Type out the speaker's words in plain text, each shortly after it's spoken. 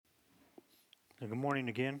Good morning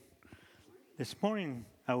again. This morning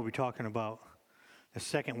I will be talking about the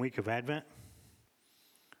second week of Advent,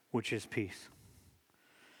 which is peace.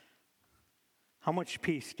 How much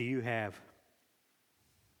peace do you have?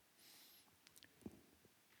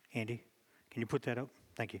 Andy, can you put that up?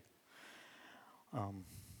 Thank you.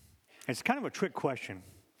 It's kind of a trick question.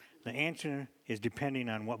 The answer is depending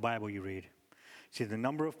on what Bible you read. See, the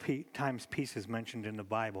number of times peace is mentioned in the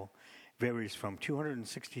Bible varies from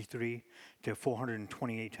 263 to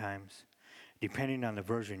 428 times, depending on the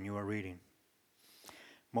version you are reading.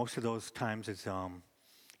 Most of those times it's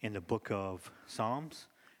in the book of Psalms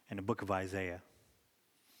and the book of Isaiah.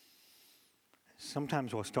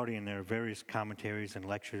 Sometimes while studying, there are various commentaries and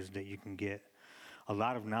lectures that you can get a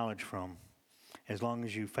lot of knowledge from, as long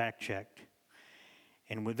as you fact-checked.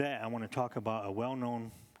 And with that, I want to talk about a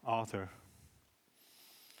well-known author.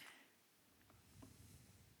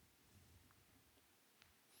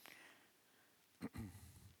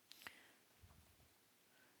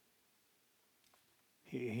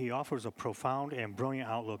 He offers a profound and brilliant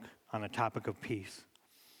outlook on the topic of peace.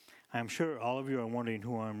 I am sure all of you are wondering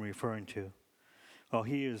who I'm referring to. Well,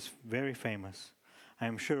 he is very famous. I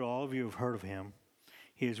am sure all of you have heard of him.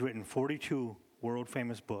 He has written 42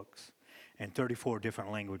 world-famous books in 34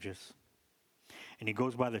 different languages. And he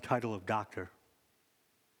goes by the title of Doctor.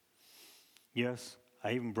 Yes,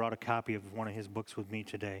 I even brought a copy of one of his books with me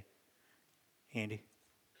today. Andy?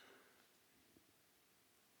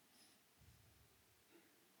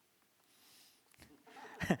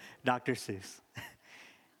 Dr. Seuss.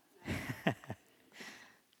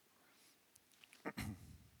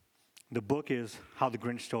 The book is How the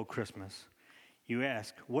Grinch Stole Christmas. You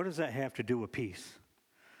ask, what does that have to do with peace?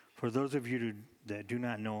 For those of you that do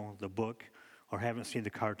not know the book or haven't seen the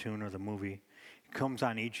cartoon or the movie, it comes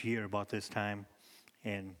on each year about this time,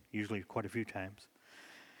 and usually quite a few times.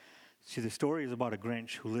 See, the story is about a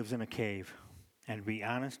Grinch who lives in a cave, and to be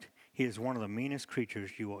honest, he is one of the meanest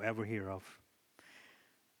creatures you will ever hear of.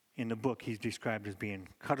 In the book, he's described as being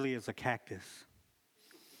cuddly as a cactus,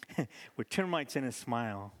 with termites in his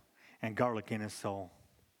smile and garlic in his soul.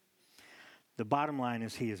 The bottom line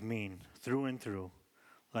is he is mean, through and through.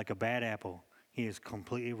 Like a bad apple, he is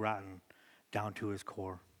completely rotten down to his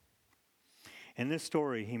core. In this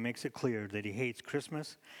story, he makes it clear that he hates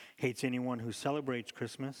Christmas, hates anyone who celebrates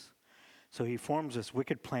Christmas, so he forms this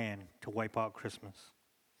wicked plan to wipe out Christmas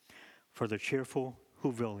for the cheerful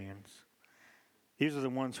Whovillians. These are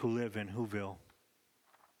the ones who live in Whoville.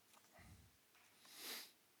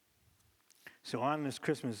 So on this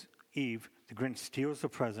Christmas Eve, the Grinch steals the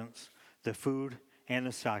presents, the food, and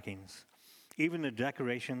the stockings, even the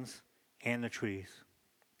decorations and the trees.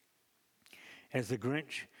 As the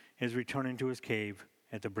Grinch is returning to his cave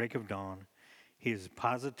at the break of dawn, he is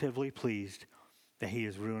positively pleased that he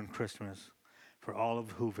has ruined Christmas for all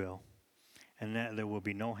of Whoville, and that there will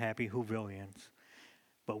be no happy Whovillians.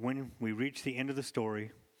 But when we reach the end of the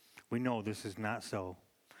story, we know this is not so.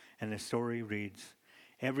 And the story reads,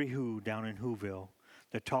 every Who down in Whoville,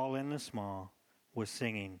 the tall and the small, was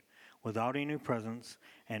singing, without any presents,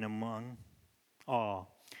 and among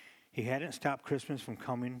all. He hadn't stopped Christmas from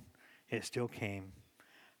coming, it still came.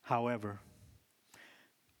 However,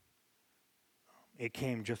 it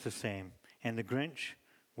came just the same. And the Grinch,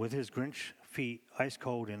 with his Grinch feet ice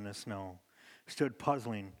cold in the snow, stood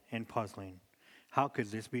puzzling and puzzling. How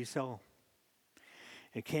could this be so?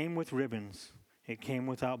 It came with ribbons. It came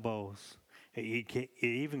without bows. It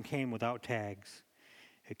even came without tags.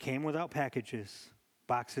 It came without packages,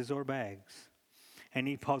 boxes, or bags. And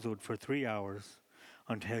he puzzled for 3 hours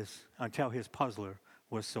until his puzzler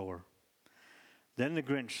was sore. Then the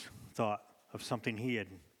Grinch thought of something he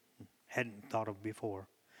hadn't thought of before.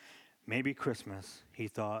 Maybe Christmas, he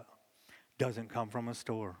thought, doesn't come from a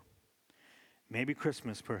store. Maybe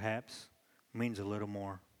Christmas, perhaps, means a little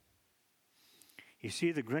more. You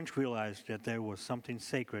see, the Grinch realized that there was something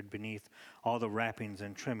sacred beneath all the wrappings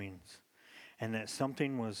and trimmings, and that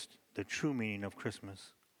something was the true meaning of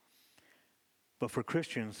Christmas. But for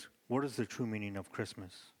Christians, what is the true meaning of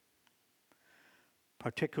Christmas?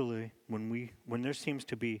 Particularly when there seems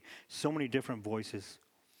to be so many different voices.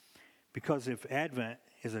 Because if Advent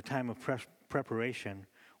is a time of preparation,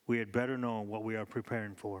 we had better know what we are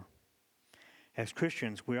preparing for. As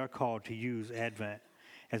Christians, we are called to use Advent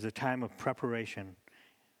as a time of preparation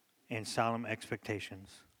and solemn expectations,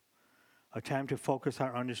 a time to focus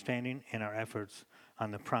our understanding and our efforts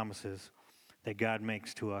on the promises that God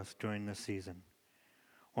makes to us during this season.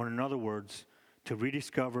 Or in other words, to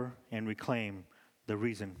rediscover and reclaim the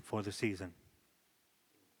reason for the season.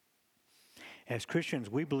 As Christians,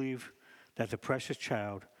 we believe that the precious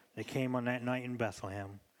child that came on that night in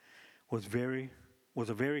Bethlehem was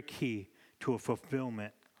a very key to a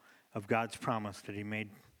fulfillment of God's promise that he made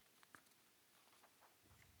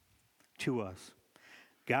to us.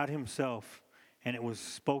 God himself, and it was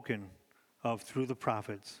spoken of through the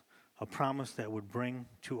prophets, a promise that would bring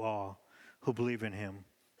to all who believe in him,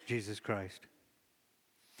 Jesus Christ,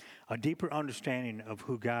 a deeper understanding of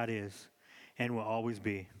who God is and will always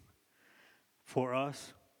be for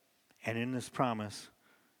us. And in this promise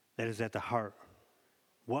that is at the heart,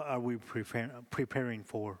 what are we preparing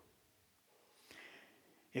for?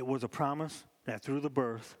 It was a promise that through the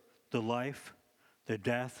birth, the life, the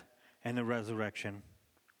death, and the resurrection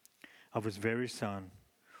of his very Son,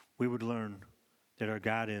 we would learn that our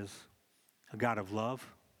God is a God of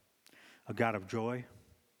love, a God of joy,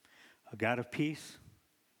 a God of peace,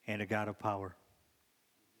 and a God of power.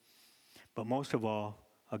 But most of all,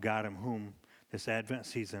 a God in whom this Advent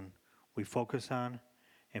season we focus on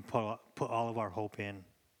and put all of our hope in.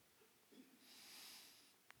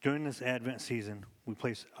 During this Advent season, we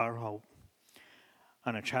place our hope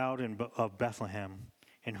on a child of Bethlehem,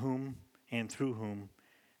 in whom and through whom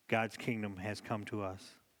God's kingdom has come to us.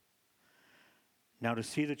 Now, to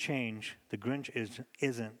see the change, the Grinch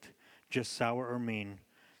isn't just sour or mean.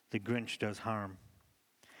 The Grinch does harm.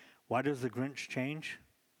 Why does the Grinch change?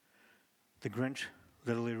 The Grinch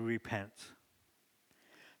literally repents.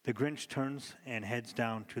 The Grinch turns and heads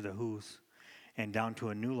down to the who's and down to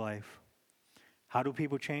a new life. How do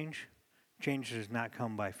people change? Change does not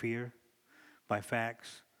come by fear, by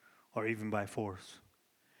facts, or even by force.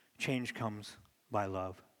 Change comes by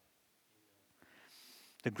love.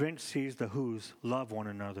 The Grinch sees the who's love one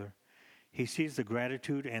another. He sees the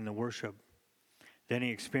gratitude and the worship. Then he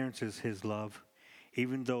experiences his love.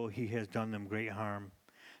 Even though he has done them great harm,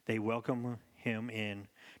 they welcome him in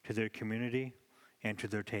to their community and to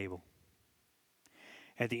their table.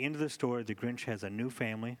 At the end of the story, the Grinch has a new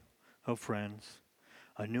family of friends,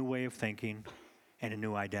 a new way of thinking, and a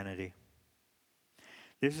new identity.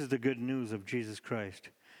 This is the good news of Jesus Christ.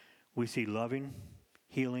 We see loving,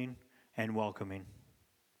 healing, and welcoming.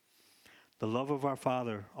 The love of our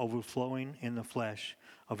Father overflowing in the flesh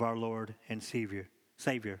of our Lord and Savior,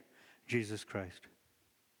 Jesus Christ.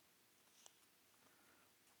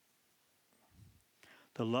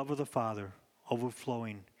 The love of the Father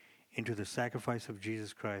overflowing into the sacrifice of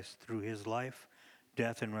Jesus Christ through his life,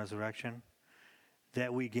 death, and resurrection,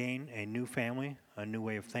 that we gain a new family, a new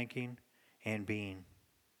way of thinking and being,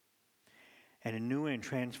 and a new and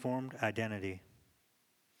transformed identity.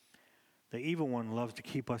 The evil one loves to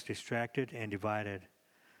keep us distracted and divided.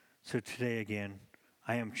 So today again,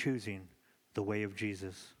 I am choosing the way of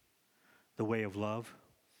Jesus, the way of love,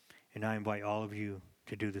 and I invite all of you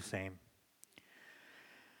to do the same.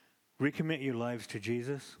 Recommit your lives to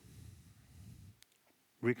Jesus.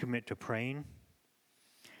 Recommit to praying.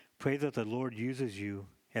 Pray that the Lord uses you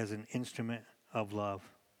as an instrument of love.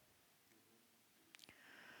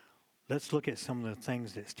 Let's look at some of the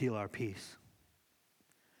things that steal our peace.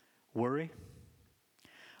 Worry.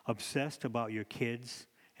 Obsessed about your kids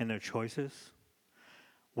and their choices.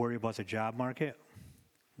 Worry about the job market,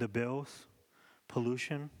 the bills,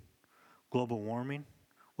 pollution, global warming.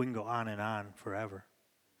 We can go on and on forever.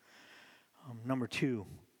 Number 2,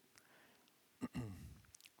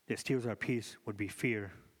 that steals our peace would be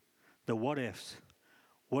fear. The what ifs.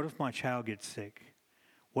 What if my child gets sick?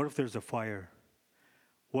 What if there's a fire?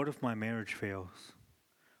 What if my marriage fails?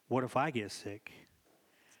 What if I get sick?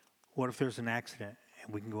 What if there's an accident?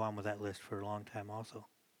 And we can go on with that list for a long time also.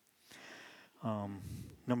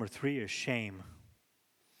 Number 3 is shame.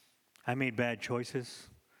 I made bad choices.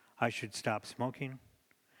 I should stop smoking.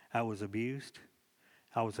 I was abused.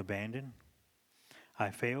 I was abandoned. I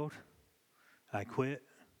failed. I quit.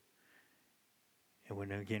 And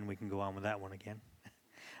when again, we can go on with that one again.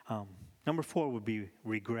 Number 4 would be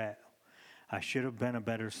regret. I should have been a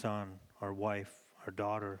better son or wife or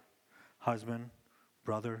daughter, husband,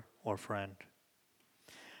 brother, or friend.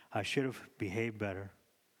 I should have behaved better.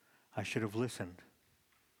 I should have listened.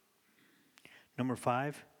 Number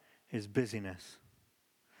 5 is busyness.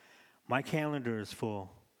 My calendar is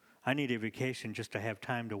full. I need a vacation just to have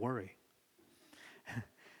time to worry.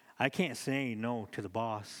 I can't say no to the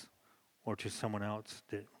boss or to someone else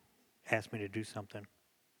that asked me to do something.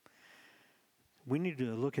 We need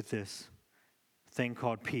to look at this thing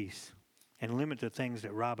called peace and limit the things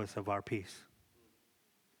that rob us of our peace.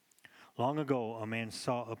 Long ago, a man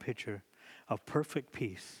saw a picture of perfect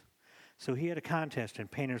peace. So he had a contest,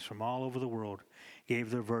 and painters from all over the world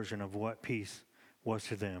gave their version of what peace was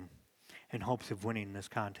to them in hopes of winning this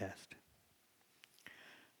contest.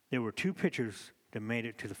 There were 2 pictures that made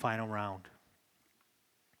it to the final round.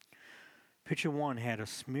 Picture one had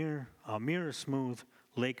a mirror smooth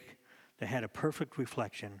lake that had a perfect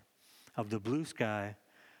reflection of the blue sky.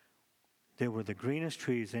 There were the greenest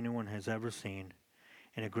trees anyone has ever seen,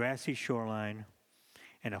 and a grassy shoreline,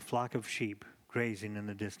 and a flock of sheep grazing in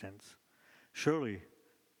the distance. Surely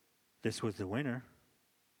this was the winter,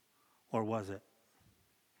 or was it?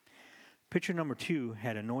 Picture number two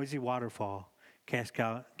had a noisy waterfall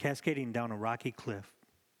cascading down a rocky cliff.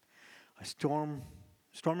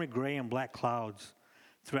 Stormy gray and black clouds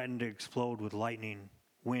threatened to explode with lightning,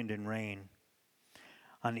 wind, and rain.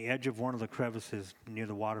 On the edge of one of the crevices near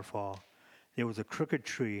the waterfall, there was a crooked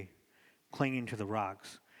tree clinging to the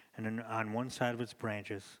rocks, and on one side of its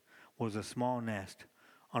branches was a small nest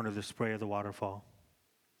under the spray of the waterfall.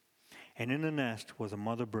 And in the nest was a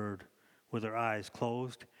mother bird with her eyes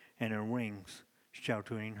closed and her wings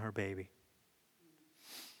sheltering her baby.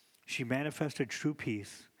 She manifested true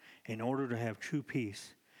peace. In order to have true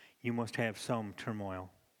peace, you must have some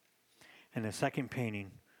turmoil. And the second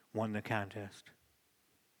painting won the contest.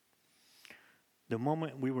 The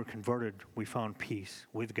moment we were converted, we found peace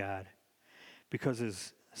with God, because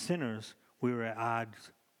as sinners, we were at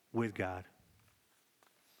odds with God.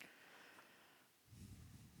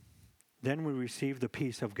 Then we received the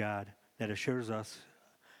peace of God that assures us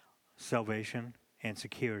salvation and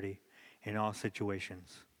security in all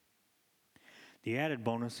situations. The added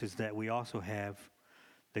bonus is that we also have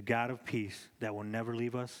the God of peace that will never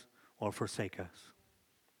leave us or forsake us.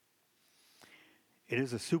 It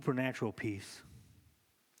is a supernatural peace.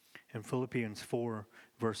 In Philippians 4,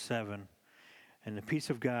 verse 7, and the peace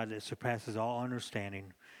of God that surpasses all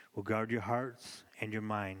understanding will guard your hearts and your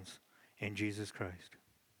minds in Jesus Christ.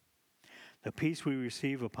 The peace we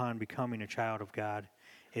receive upon becoming a child of God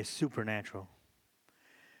is supernatural.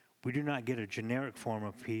 We do not get a generic form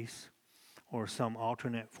of peace or some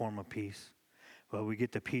alternate form of peace, but we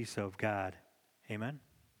get the peace of God. Amen?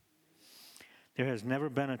 There has never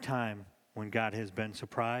been a time when God has been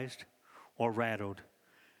surprised or rattled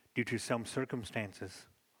due to some circumstances.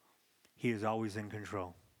 He is always in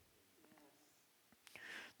control.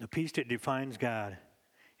 The peace that defines God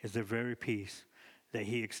is the very peace that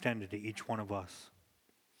He extended to each one of us,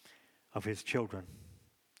 of His children,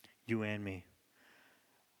 you and me.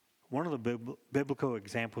 One of the biblical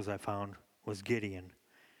examples I found was Gideon.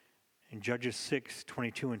 In Judges 6,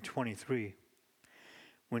 22 and 23,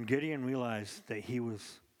 when Gideon realized that he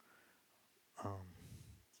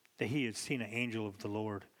had seen an angel of the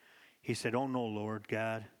Lord, he said, "Oh no, Lord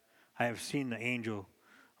God, I have seen the angel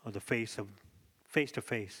of the face to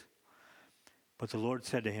face." But the Lord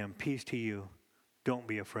said to him, "Peace to you, don't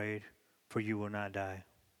be afraid, for you will not die."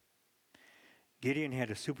 Gideon had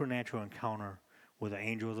a supernatural encounter with the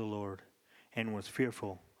angel of the Lord and was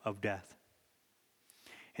fearful of death.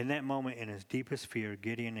 In that moment, in his deepest fear,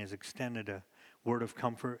 Gideon has extended a word of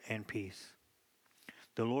comfort and peace.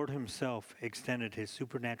 The Lord Himself extended His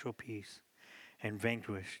supernatural peace and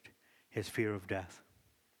vanquished his fear of death.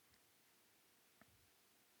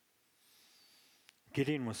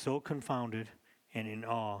 Gideon was so confounded and in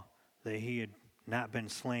awe that he had not been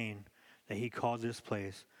slain that he called this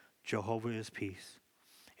place Jehovah is Peace.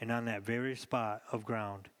 And on that very spot of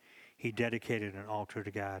ground, he dedicated an altar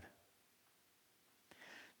to God.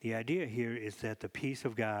 The idea here is that the peace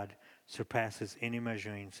of God surpasses any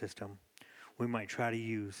measuring system we might try to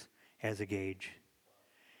use as a gauge.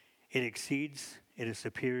 It exceeds, it is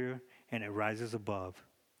superior, and it rises above.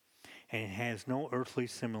 And it has no earthly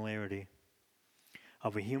similarity.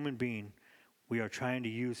 Of a human being, we are trying to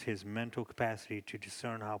use his mental capacity to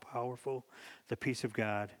discern how powerful the peace of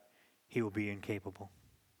God, he will be incapable.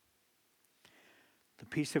 The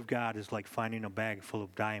peace of God is like finding a bag full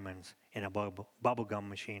of diamonds in a bubblegum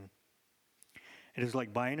machine. It is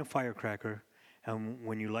like buying a firecracker, and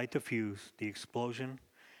when you light the fuse, the explosion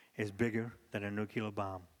is bigger than a nuclear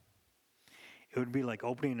bomb. It would be like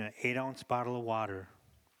opening an 8-ounce bottle of water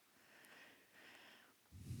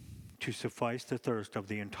to suffice the thirst of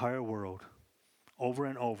the entire world over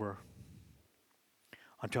and over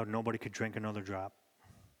until nobody could drink another drop.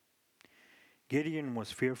 Gideon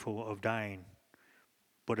was fearful of dying,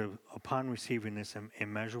 but upon receiving this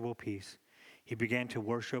immeasurable peace, he began to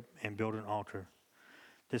worship and build an altar.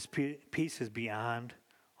 This peace is beyond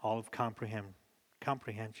all of comprehension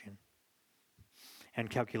and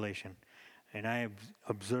calculation, and I have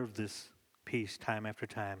observed this peace time after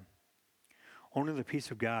time. Only the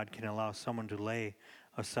peace of God can allow someone to lay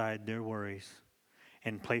aside their worries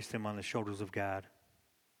and place them on the shoulders of God.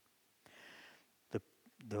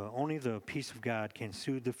 Only the peace of God can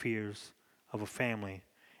soothe the fears of a family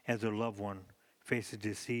as their loved one faces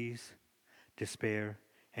disease, despair,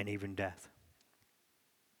 and even death.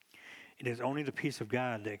 It is only the peace of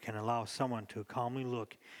God that can allow someone to calmly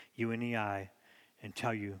look you in the eye and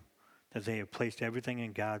tell you that they have placed everything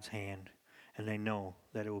in God's hand and they know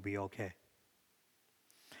that it will be okay.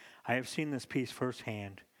 I have seen this peace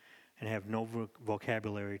firsthand and have no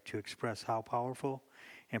vocabulary to express how powerful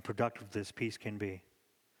and productive this peace can be.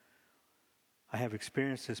 I have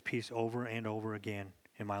experienced this peace over and over again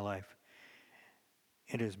in my life.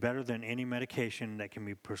 It is better than any medication that can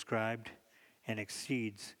be prescribed and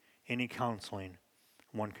exceeds any counseling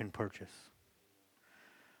one can purchase.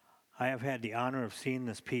 I have had the honor of seeing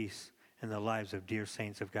this peace in the lives of dear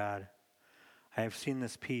saints of God. I have seen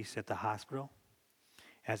this peace at the hospital,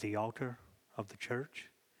 at the altar of the church,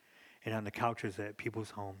 and on the couches at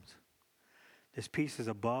people's homes. This peace is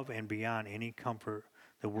above and beyond any comfort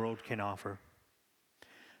the world can offer.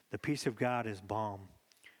 The peace of God is balm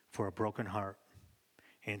for a broken heart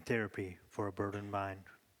and therapy for a burdened mind.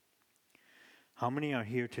 How many are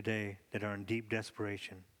here today that are in deep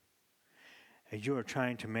desperation as you are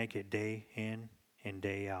trying to make it day in and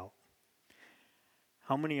day out?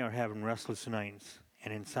 How many are having restless nights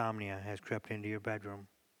and insomnia has crept into your bedroom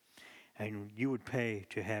and you would pay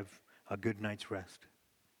to have a good night's rest?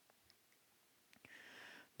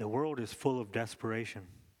 The world is full of desperation.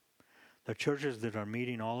 The churches that are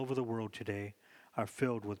meeting all over the world today are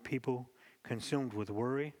filled with people consumed with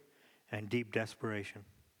worry and deep desperation.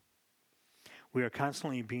 We are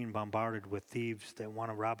constantly being bombarded with thieves that want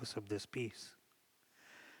to rob us of this peace.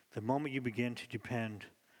 The moment you begin to depend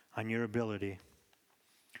on your ability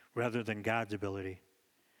rather than God's ability,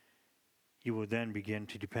 you will then begin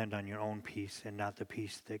to depend on your own peace and not the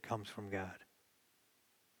peace that comes from God.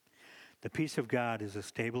 The peace of God is a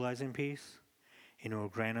stabilizing peace, and it will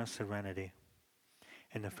grant us serenity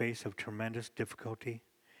in the face of tremendous difficulty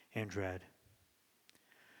and dread.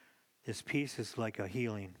 This peace is like a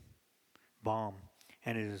healing balm,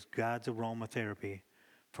 and it is God's aromatherapy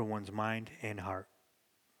for one's mind and heart.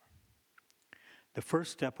 The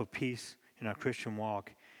first step of peace in our Christian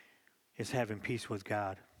walk is having peace with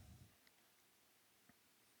God.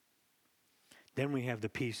 Then we have the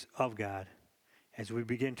peace of God as we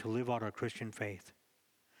begin to live out our Christian faith.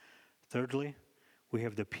 Thirdly, we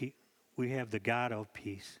have the God of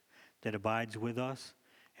peace that abides with us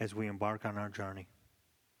as we embark on our journey.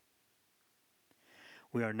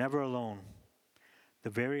 We are never alone. The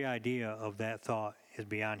very idea of that thought is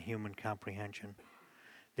beyond human comprehension.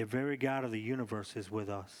 The very God of the universe is with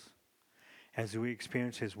us as we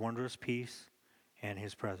experience His wondrous peace and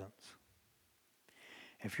His presence.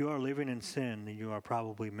 If you are living in sin, then you are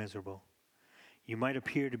probably miserable. You might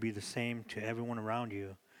appear to be the same to everyone around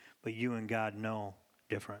you, but you and God know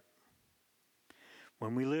different.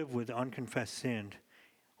 When we live with unconfessed sin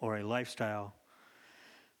or a lifestyle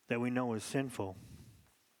that we know is sinful,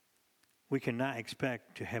 we cannot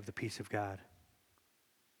expect to have the peace of God.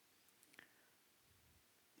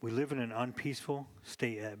 We live in an unpeaceful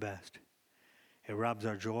state at best. It robs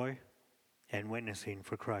our joy and witnessing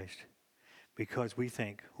for Christ because we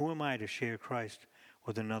think, who am I to share Christ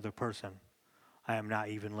with another person? I am not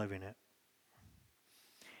even living it.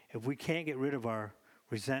 If we can't get rid of our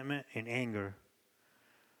resentment and anger,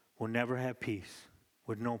 we'll never have peace.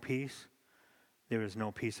 With no peace, there is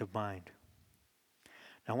no peace of mind.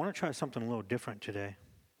 Now, I want to try something a little different today.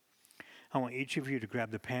 I want each of you to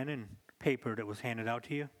grab the pen and paper that was handed out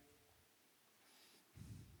to you.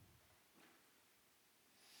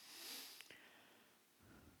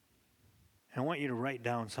 And I want you to write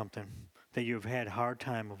down something that you've had a hard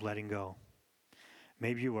time of letting go.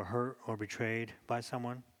 Maybe you were hurt or betrayed by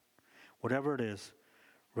someone. Whatever it is,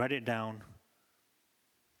 write it down.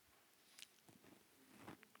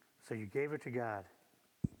 So you gave it to God.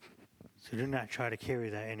 So do not try to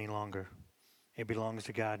carry that any longer. It belongs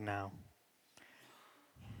to God now.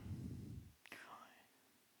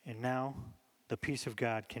 And now, the peace of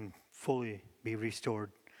God can fully be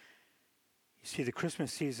restored. You see, the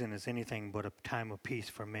Christmas season is anything but a time of peace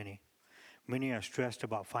for many. Many are stressed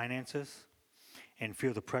about finances and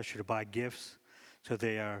feel the pressure to buy gifts, so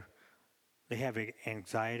they have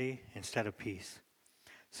anxiety instead of peace.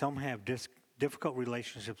 Some have difficult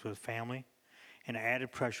relationships with family, and the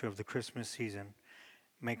added pressure of the Christmas season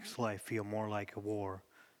makes life feel more like a war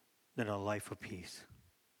than a life of peace.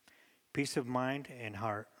 Peace of mind and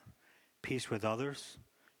heart, peace with others,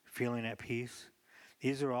 feeling at peace,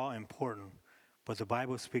 these are all important, but the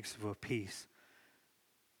Bible speaks of a peace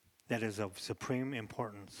that is of supreme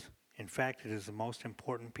importance. In fact, it is the most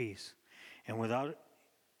important peace. And without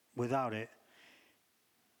it,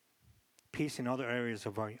 peace in other areas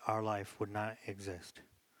of our life would not exist.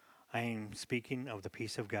 I am speaking of the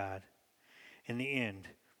peace of God. In the end,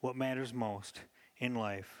 what matters most in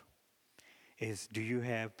life is, do you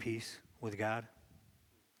have peace with God?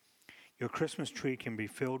 Your Christmas tree can be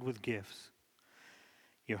filled with gifts.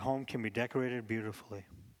 Your home can be decorated beautifully.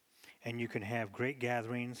 And you can have great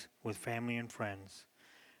gatherings with family and friends.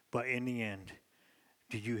 But in the end,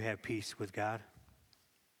 do you have peace with God?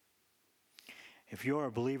 If you're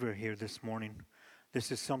a believer here this morning,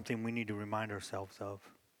 this is something we need to remind ourselves of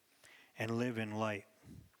and live in light.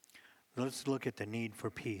 Let's look at the need for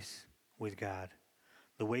peace with God,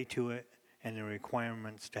 the way to it, and the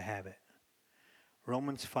requirements to have it.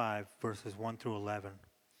 Romans 5, verses 1 through 11.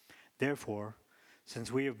 Therefore,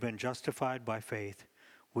 since we have been justified by faith,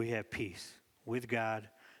 we have peace with God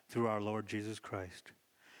through our Lord Jesus Christ.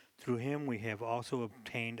 Through him we have also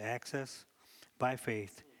obtained access by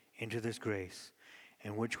faith into this grace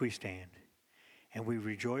in which we stand, and we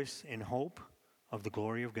rejoice in hope of the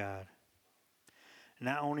glory of God.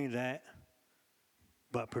 Not only that,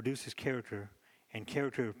 but produces character, and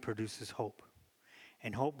character produces hope.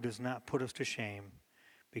 And hope does not put us to shame,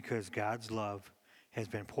 because God's love has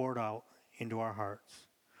been poured out into our hearts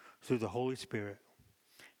through the Holy Spirit,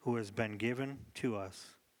 who has been given to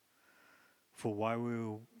us. For while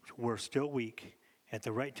we were still weak, at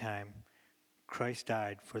the right time, Christ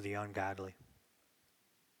died for the ungodly.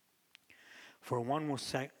 For one will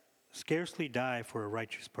scarcely die for a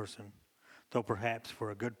righteous person, though perhaps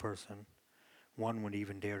for a good person one would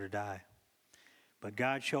even dare to die. But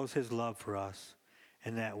God shows his love for us,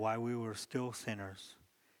 in that while we were still sinners,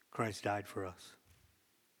 Christ died for us.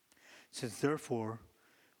 Since therefore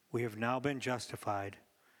we have now been justified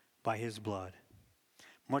by his blood,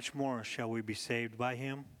 much more shall we be saved by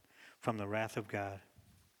him from the wrath of God.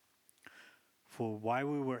 For while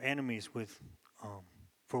we were enemies,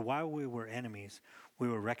 we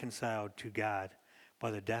were reconciled to God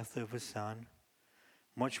by the death of his Son.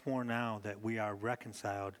 Much more now that we are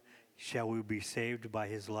reconciled, shall we be saved by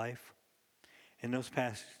his life. In those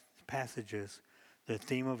passages, the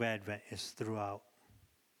theme of Advent is throughout: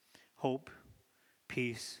 hope,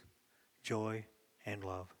 peace, joy, and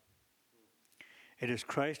love. It is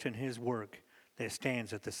Christ and his work that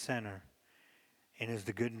stands at the center and is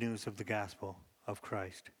the good news of the gospel of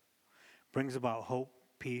Christ. Brings about hope,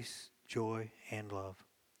 peace, joy, and love.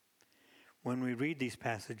 When we read these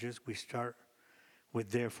passages, we start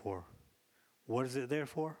with therefore. What is it there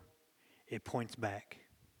for? It points back.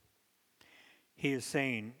 He is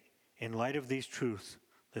saying, in light of these truths,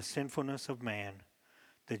 the sinfulness of man,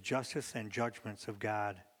 the justice and judgments of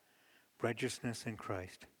God, righteousness in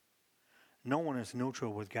Christ. No one is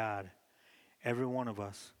neutral with God. Every one of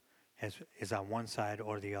us is on one side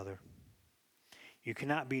or the other. You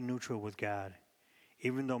cannot be neutral with God,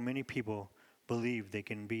 even though many people believe they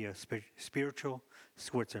can be a spiritual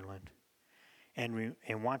Switzerland and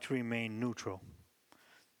want to remain neutral.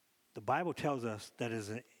 The Bible tells us that is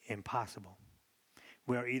impossible.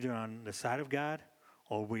 We are either on the side of God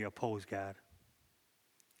or we oppose God.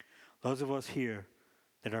 Those of us here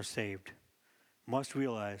that are saved must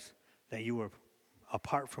realize that you were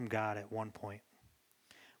apart from God at one point,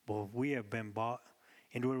 but we have been brought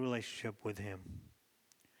into a relationship with him.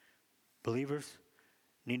 Believers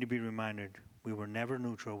need to be reminded we were never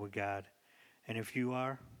neutral with God, and if you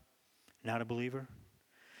are not a believer,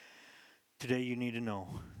 today you need to know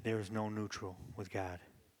there is no neutral with God.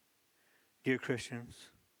 Dear Christians,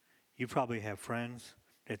 you probably have friends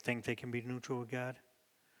that think they can be neutral with God.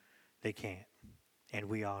 They can't, and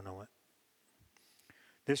we all know it.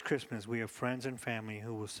 This Christmas, we have friends and family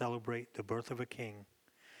who will celebrate the birth of a king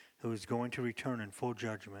who is going to return in full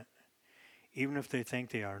judgment, even if they think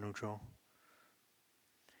they are neutral.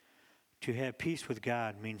 To have peace with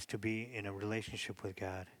God means to be in a relationship with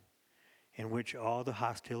God, in which all the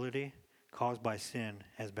hostility caused by sin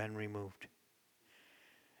has been removed.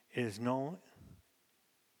 It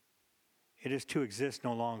is to exist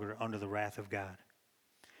no longer under the wrath of God.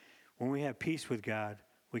 When we have peace with God,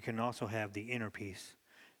 we can also have the inner peace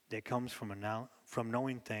that comes from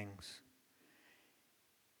knowing things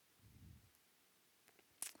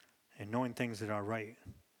and knowing things that are right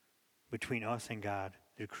between us and God,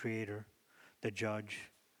 the Creator, the Judge,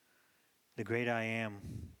 the great I Am,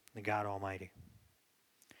 the God Almighty.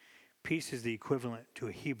 Peace is the equivalent to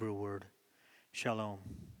a Hebrew word, shalom.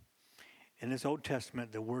 In this Old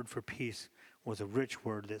Testament, the word for peace was a rich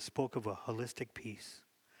word that spoke of a holistic peace.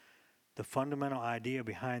 The fundamental idea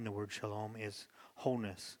behind the word shalom is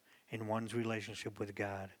wholeness in one's relationship with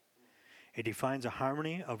God. It defines a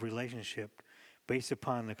harmony of relationship based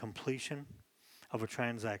upon the completion of a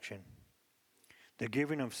transaction, the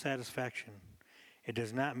giving of satisfaction. It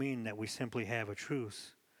does not mean that we simply have a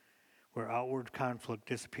truce where outward conflict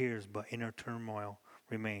disappears but inner turmoil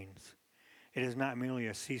remains. It is not merely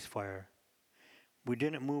a ceasefire. We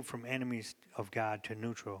didn't move from enemies of God to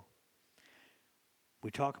neutral.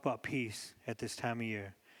 We talk about peace at this time of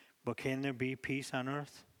year, but can there be peace on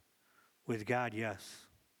earth? With God, yes.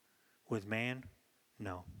 With man,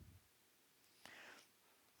 no.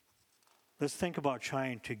 Let's think about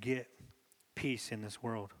trying to get peace in this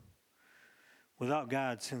world. Without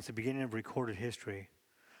God, since the beginning of recorded history,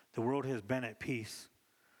 the world has been at peace,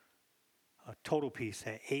 a total peace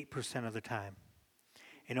at 8% of the time.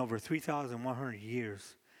 In over 3,100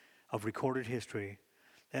 years of recorded history,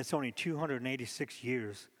 that's only 286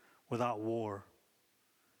 years without war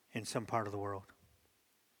in some part of the world.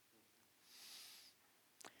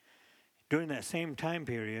 During that same time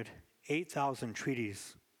period, 8,000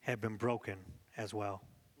 treaties have been broken as well.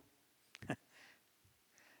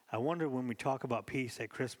 I wonder when we talk about peace at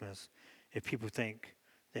Christmas, if people think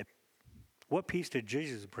that, what peace did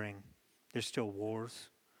Jesus bring? There's still wars.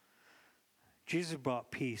 Jesus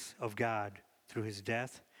brought peace of God through his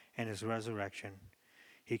death and his resurrection.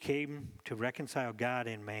 He came to reconcile God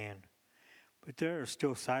and man. But there are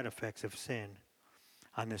still side effects of sin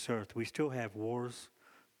on this earth. We still have wars,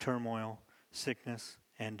 turmoil, sickness,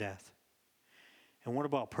 and death. And what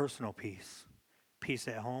about personal peace? Peace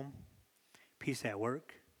at home? Peace at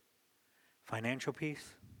work? Financial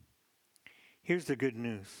peace? Here's the good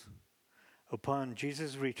news. Upon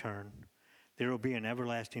Jesus' return, there will be an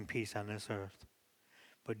everlasting peace on this earth.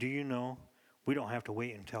 But do you know, we don't have to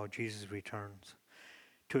wait until Jesus returns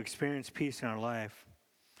to experience peace in our life.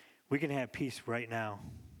 We can have peace right now.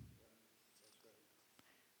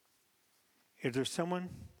 Is there someone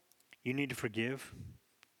you need to forgive?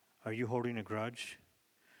 Are you holding a grudge?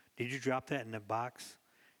 Did you drop that in the box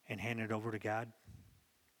and hand it over to God?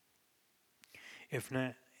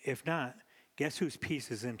 If not, guess whose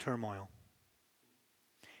peace is in turmoil?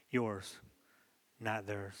 Yours, not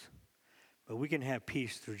theirs. But we can have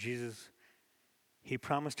peace through Jesus. He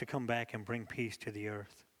promised to come back and bring peace to the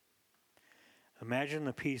earth. Imagine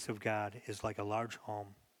the peace of God is like a large home.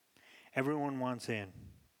 Everyone wants in.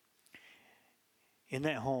 In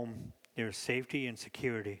that home, there is safety and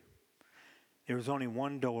security. There is only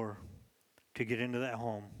one door to get into that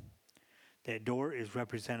home. That door is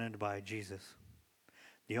represented by Jesus.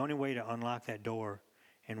 The only way to unlock that door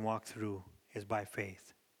and walk through is by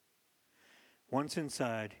faith. Once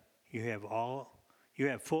inside, you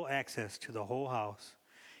have full access to the whole house.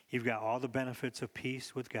 You've got all the benefits of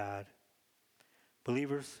peace with God.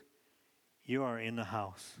 Believers, you are in the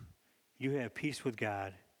house. You have peace with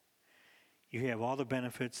God. You have all the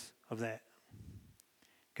benefits of that.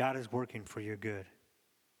 God is working for your good.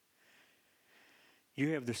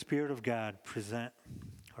 You have the Spirit of God present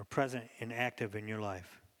and active in your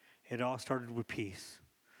life. It all started with peace,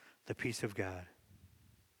 the peace of God.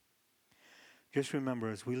 Just remember,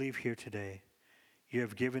 as we leave here today, you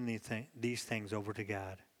have given these things over to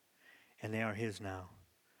God, and they are His now.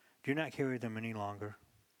 Do not carry them any longer.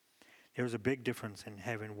 There is a big difference in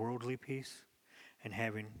having worldly peace and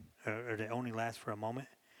having, or that only lasts for a moment,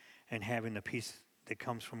 and having the peace that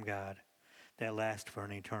comes from God that lasts for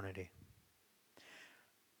an eternity.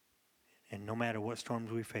 And no matter what storms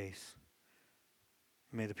we face,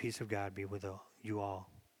 may the peace of God be with you all.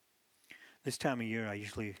 This time of year, I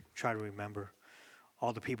usually try to remember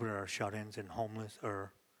all the people that are shut-ins and homeless,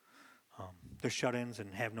 or they're shut-ins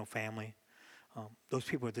and have no family. Those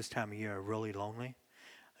people at this time of year are really lonely.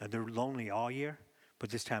 They're lonely all year, but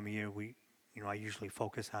this time of year, I usually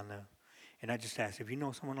focus on them. And I just ask, if you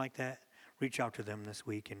know someone like that, reach out to them this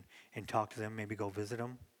week and talk to them, maybe go visit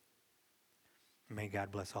them. May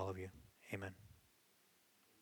God bless all of you. Amen.